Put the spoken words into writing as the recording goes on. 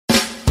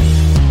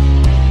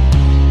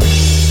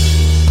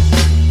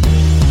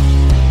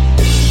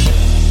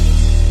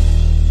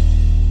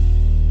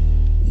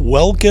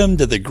Welcome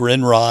to the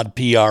Grindrod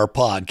PR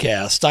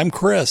Podcast. I'm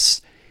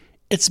Chris.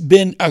 It's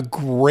been a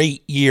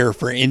great year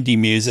for indie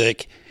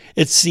music.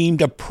 It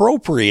seemed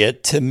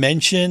appropriate to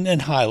mention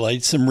and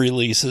highlight some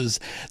releases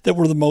that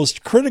were the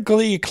most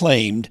critically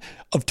acclaimed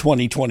of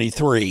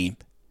 2023.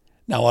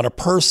 Now, on a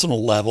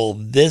personal level,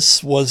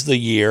 this was the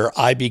year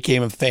I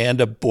became a fan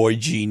of Boy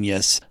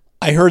Genius.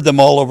 I heard them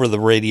all over the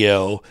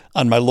radio,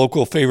 on my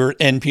local favorite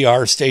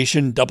NPR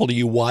station,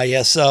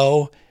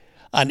 WYSO,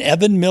 on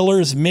Evan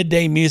Miller's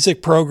midday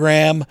music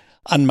program,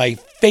 on my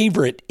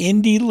favorite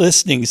indie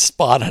listening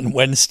spot on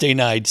Wednesday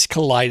nights,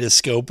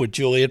 Kaleidoscope with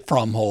Juliet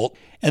Fromholt,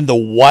 and the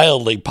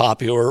wildly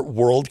popular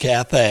World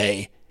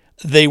Cafe.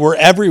 They were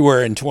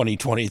everywhere in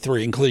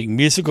 2023, including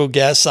musical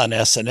guests on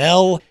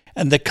SNL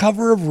and the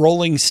cover of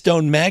Rolling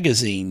Stone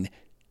magazine.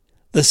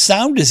 The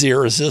sound is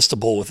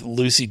irresistible, with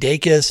Lucy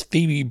Dacus,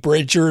 Phoebe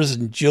Bridgers,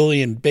 and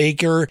Julian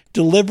Baker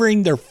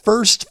delivering their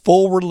first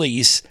full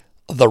release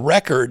of the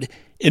record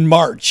in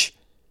March.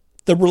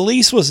 The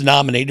release was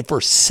nominated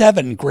for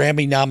 7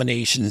 Grammy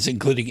nominations,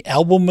 including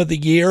Album of the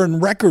Year and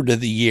Record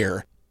of the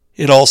Year.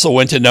 It also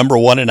went to number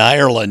 1 in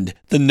Ireland,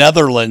 the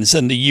Netherlands,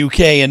 and the UK,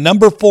 and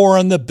number 4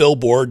 on the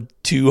Billboard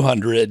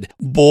 200.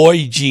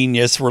 Boy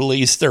Genius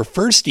released their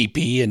first EP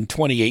in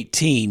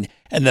 2018,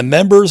 and the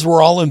members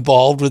were all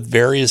involved with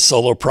various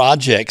solo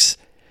projects.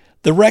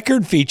 The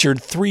record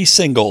featured 3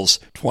 singles,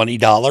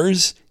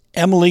 $20,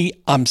 Emily,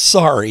 I'm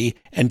Sorry,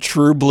 and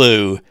True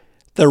Blue.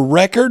 The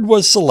record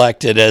was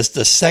selected as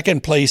the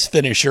second-place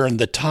finisher in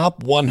the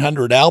top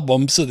 100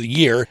 albums of the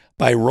year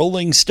by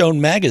Rolling Stone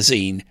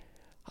magazine.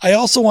 I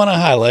also want to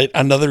highlight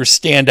another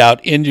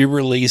standout indie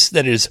release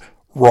that is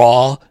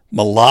raw,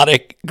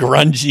 melodic,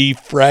 grungy,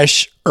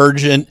 fresh,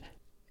 urgent,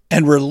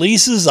 and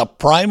releases a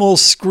primal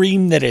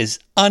scream that is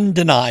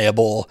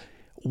undeniable.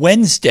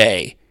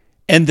 Wednesday,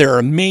 and their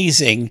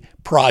amazing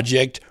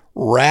project,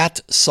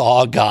 Rat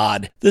Saw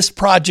God. This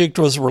project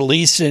was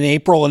released in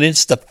April, and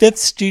it's the 5th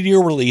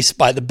studio release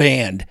by the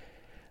band.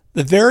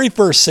 The very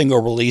first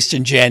single released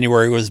in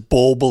January was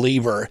Bull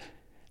Believer.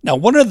 Now,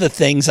 one of the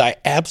things I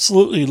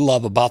absolutely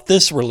love about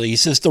this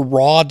release is the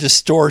raw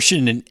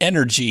distortion and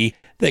energy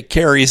that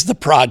carries the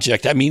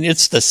project. I mean,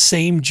 it's the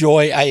same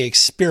joy I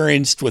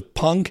experienced with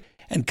punk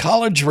and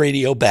college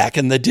radio back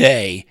in the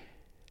day.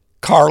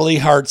 Carly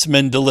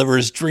Hartzman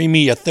delivers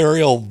dreamy,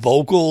 ethereal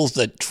vocals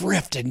that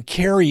drift and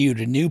carry you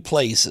to new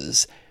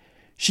places.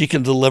 She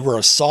can deliver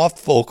a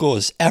soft vocal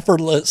as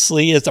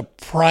effortlessly as a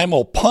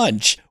primal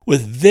punch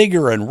with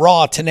vigor and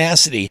raw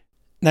tenacity.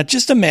 Now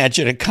just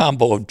imagine a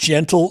combo of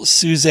gentle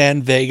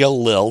Suzanne Vega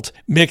lilt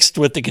mixed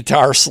with the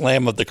guitar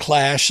slam of The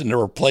Clash and the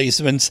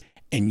Replacements,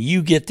 and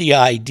you get the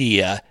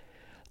idea.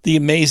 The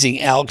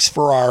amazing Alex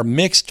Farrar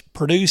mixed,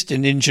 produced,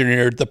 and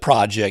engineered the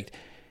project.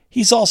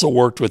 He's also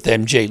worked with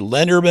MJ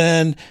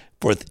Lenderman,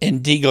 with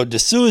Indigo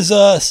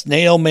D'Souza,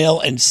 Snail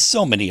Mail, and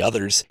so many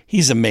others.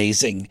 He's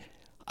amazing.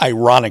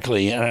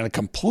 Ironically, and on a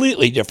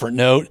completely different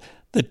note,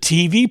 the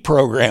TV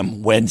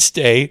program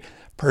Wednesday,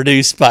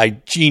 produced by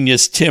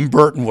genius Tim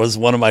Burton, was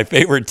one of my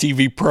favorite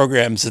TV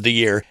programs of the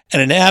year,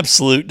 and an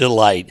absolute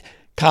delight,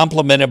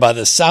 complemented by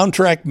the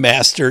soundtrack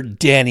master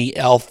Danny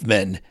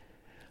Elfman.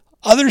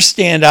 Other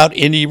standout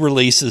indie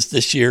releases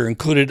this year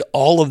included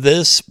All of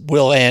This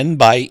Will End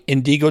by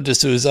Indigo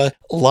D'Souza,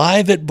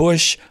 Live at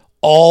Bush,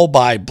 All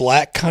by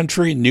Black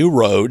Country New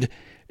Road,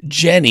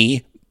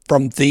 Jenny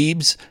from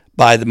Thebes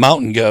by the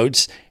Mountain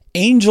Goats,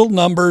 Angel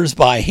Numbers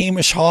by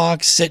Hamish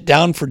Hawks, Sit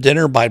Down for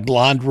Dinner by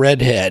Blonde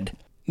Redhead.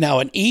 Now,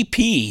 an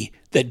EP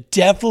that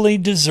definitely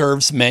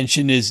deserves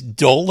mention is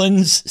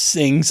Dolenz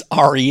Sings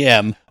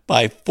REM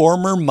by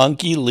former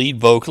Monkey lead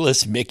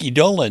vocalist Mickey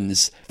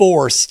Dolenz.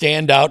 4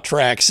 standout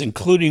tracks,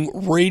 including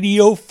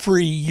Radio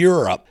Free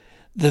Europe,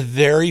 the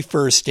very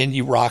first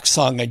indie rock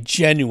song I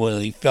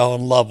genuinely fell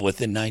in love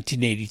with in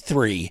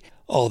 1983.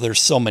 Oh,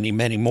 there's so many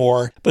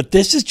more. But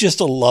this is just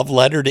a love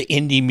letter to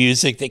indie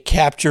music that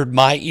captured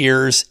my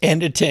ears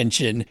and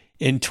attention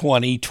in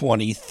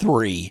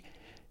 2023.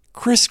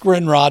 Chris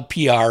Grindrod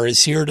PR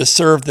is here to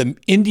serve the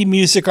indie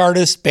music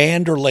artist,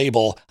 band, or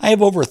label. I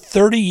have over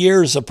 30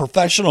 years of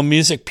professional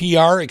music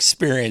PR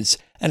experience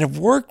and have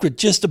worked with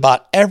just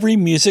about every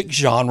music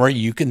genre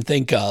you can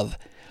think of.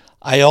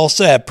 I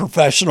also have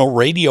professional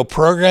radio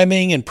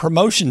programming and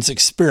promotions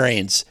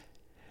experience.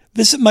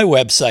 Visit my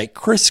website,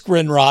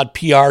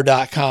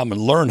 chrisgrindrodpr.com,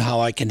 and learn how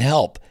I can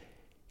help.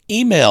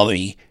 Email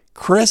me,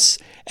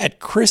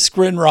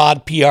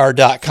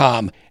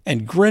 chris@chrisgrindrodpr.com,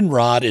 and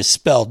Grindrod is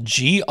spelled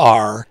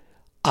Grindrod.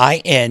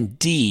 While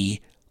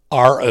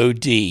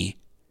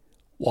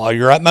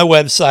you're at my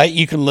website,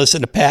 you can listen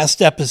to past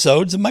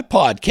episodes of my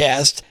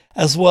podcast,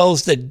 as well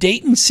as the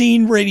Dayton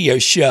Scene Radio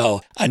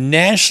Show, a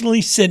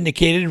nationally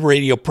syndicated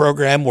radio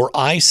program where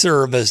I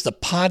serve as the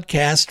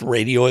podcast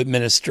radio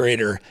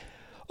administrator.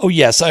 Oh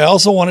yes, I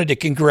also wanted to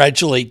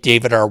congratulate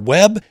David R.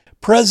 Webb,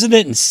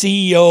 President and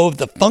CEO of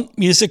the Funk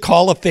Music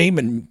Hall of Fame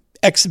and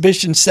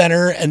Exhibition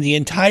Center, and the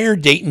entire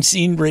Dayton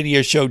Scene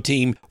Radio Show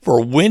team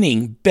for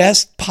winning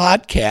Best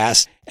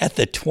Podcast at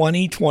the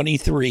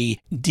 2023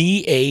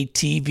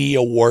 DATV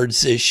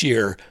Awards this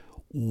year.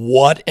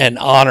 What an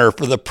honor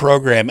for the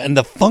program and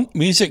the funk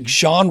music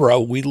genre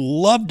we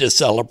love to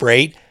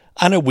celebrate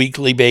on a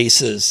weekly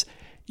basis.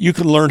 You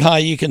can learn how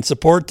you can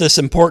support this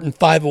important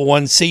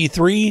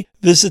 501c3.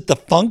 Visit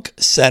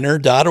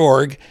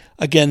thefunkcenter.org.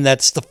 Again,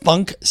 that's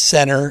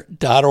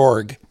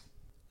thefunkcenter.org.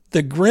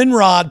 The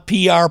Grindrod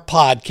PR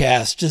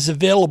Podcast is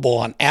available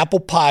on Apple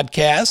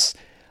Podcasts,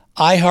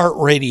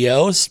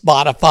 iHeartRadio,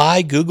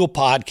 Spotify, Google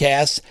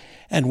Podcasts,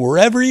 and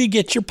wherever you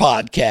get your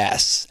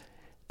podcasts.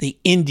 The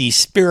indie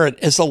spirit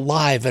is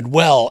alive and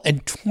well,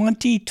 and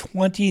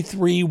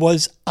 2023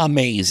 was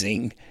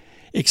amazing.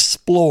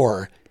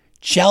 Explore,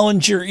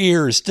 challenge your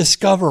ears,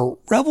 discover,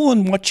 revel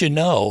in what you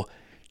know,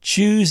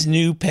 choose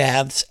new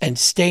paths, and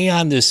stay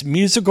on this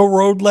musical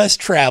road less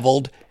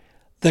traveled,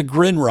 the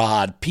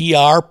Grindrod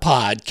PR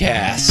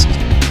Podcast.